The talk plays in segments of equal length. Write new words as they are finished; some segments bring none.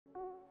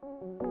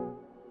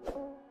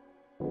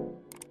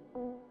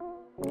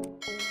Hello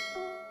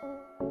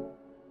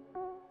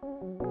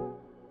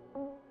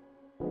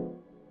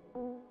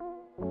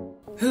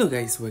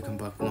guys, welcome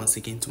back once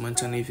again to my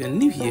channel. If you're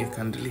new here,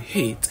 kindly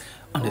hit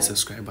on the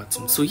subscribe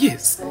button. So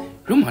yes,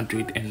 Real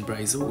Madrid and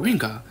Brazil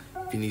winger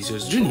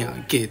Vinicius Jr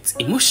gets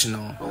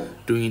emotional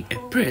during a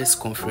press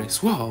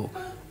conference while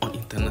on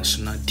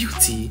international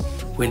duty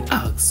when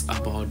asked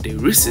about the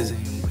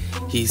racism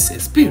he's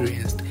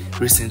experienced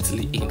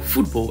recently in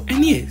football.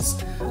 And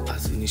yes,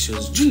 as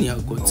Vinicius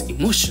Jr got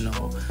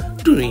emotional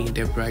during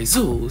the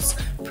Brazil's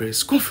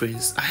press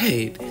conference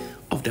ahead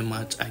of the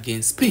match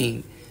against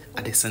Spain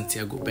at the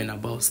Santiago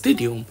Bernabeu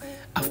stadium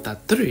after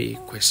 3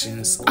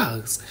 questions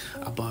asked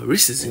about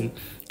racism.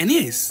 And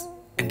yes,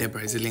 and the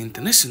Brazilian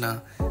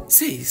international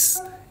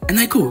says, and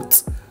I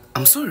quote,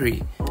 "I'm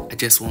sorry, I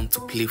just want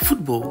to play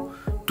football,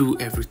 do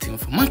everything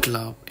for my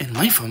club and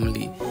my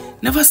family,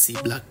 never see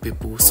black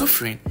people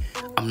suffering.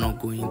 I'm not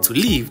going to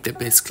leave the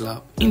best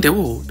club in the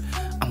world.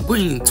 I'm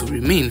going to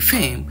remain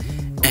firm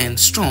and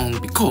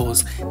strong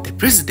because the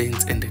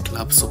president and the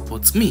club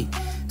support me."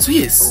 So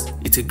yes,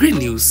 it's a great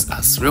news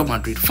as Real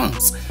Madrid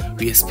fans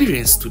we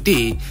experienced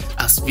today,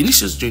 as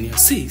Vinicius Jr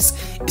says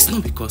it's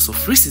not because of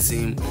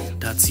racism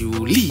that he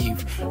will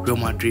leave Real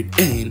Madrid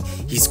and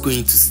he's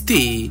going to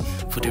stay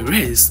for the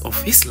rest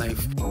of his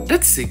life.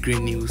 That's a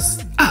great news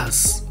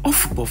as all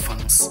football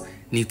fans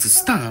need to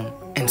stand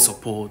and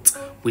support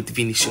with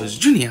Vinicius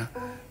Jr.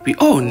 We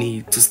all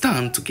need to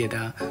stand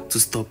together to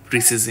stop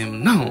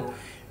racism now.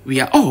 We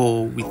are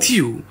all with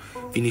you.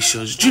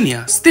 Vinicius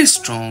Jr, stay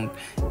strong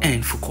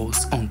and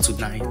focus on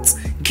tonight's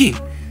game.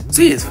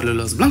 So yes, fellow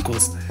Los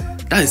Blancos,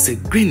 that is a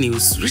great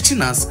news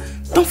reaching us.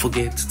 Don't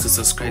forget to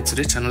subscribe to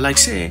the channel, like,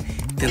 share,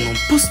 turn on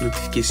post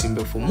notification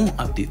bell for more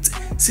updates.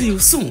 See you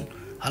soon.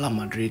 Hala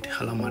Madrid,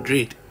 Hala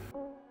Madrid.